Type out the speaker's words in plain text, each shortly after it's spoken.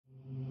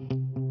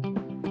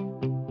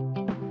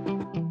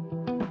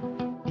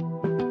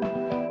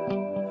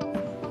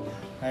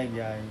Hi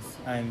guys,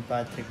 I'm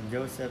Patrick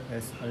Joseph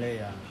S.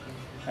 Olea.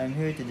 I'm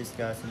here to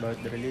discuss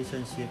about the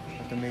relationship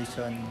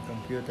automation and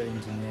computer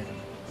engineering.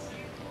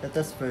 Let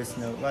us first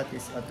know what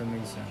is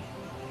automation.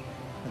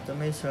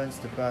 Automation is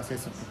the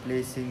process of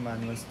replacing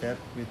manual steps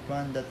with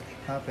one that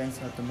happens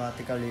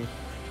automatically,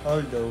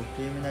 although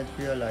we may not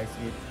realize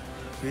it.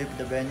 We reap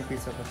the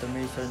benefits of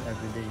automation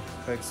every day.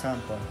 For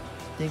example,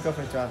 think of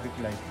a traffic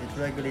light. It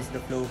regulates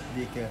the flow of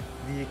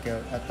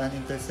vehicle at an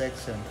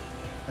intersection.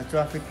 A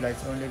traffic light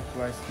only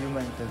requires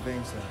human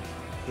intervention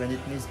when it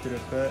needs to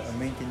repair or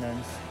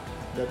maintenance.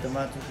 The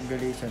automatic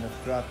regulation of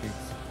traffic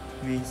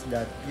means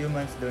that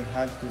humans don't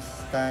have to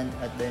stand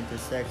at the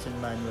intersection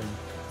manually,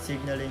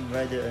 signaling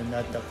whether or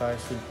not the car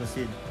should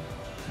proceed.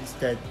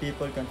 Instead,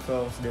 people can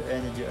focus their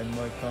energy on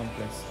more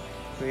complex,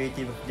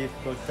 creative or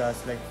difficult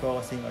tasks like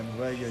focusing on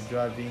where you're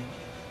driving.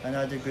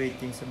 Another great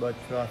thing about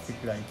traffic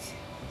lights,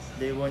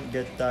 they won't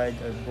get tired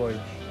or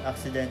bored,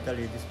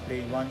 accidentally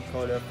display one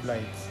color of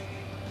lights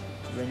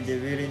when they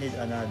really need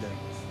another.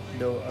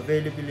 Though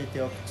availability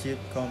of cheap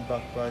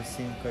compact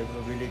processing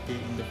capability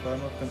in the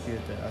form of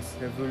computer has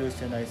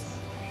revolutionized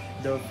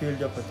the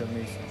field of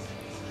automation.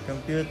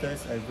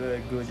 Computers are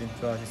very good in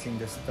processing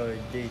the stored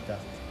data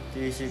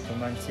to issue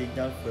command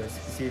signal for a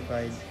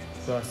specified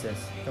process.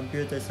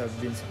 Computers have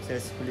been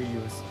successfully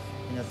used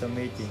in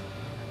automating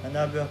a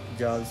number of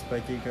jobs,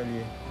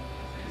 particularly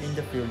in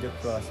the field of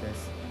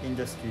process,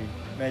 industry,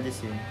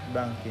 medicine,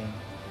 banking,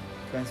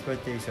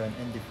 transportation,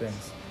 and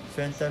defense.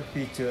 Central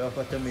feature of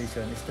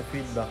automation is the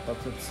feedback of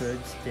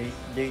observed state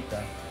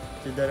data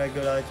to the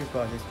regularity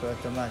process for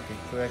automatic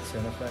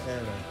correction of an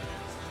error.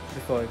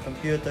 Before,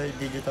 computer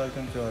digital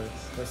control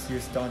was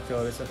used to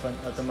controllers of an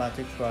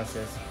automatic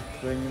process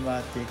were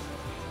pneumatic,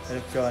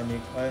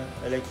 electronic, or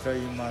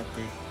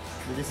electropneumatic.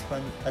 The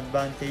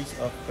disadvantage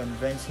of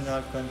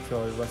conventional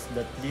control was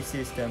that these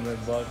systems were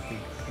bulky,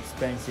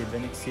 expensive,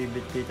 and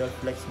exhibit little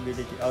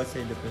flexibility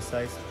outside the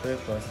precise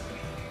purpose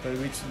for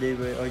which they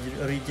were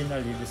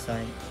originally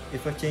designed.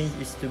 If a change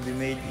is to be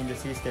made in the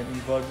system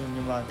involving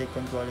pneumatic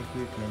control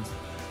equipment,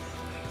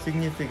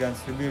 significant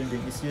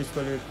rebuilding is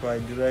usually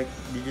required. Direct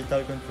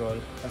digital control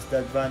has the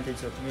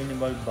advantage of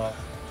minimal bulk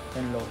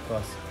and low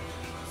cost.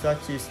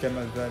 Such systems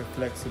are very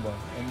flexible,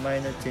 and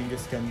minor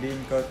changes can be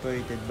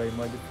incorporated by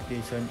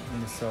modification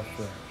in the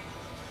software.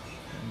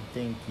 And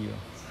thank you.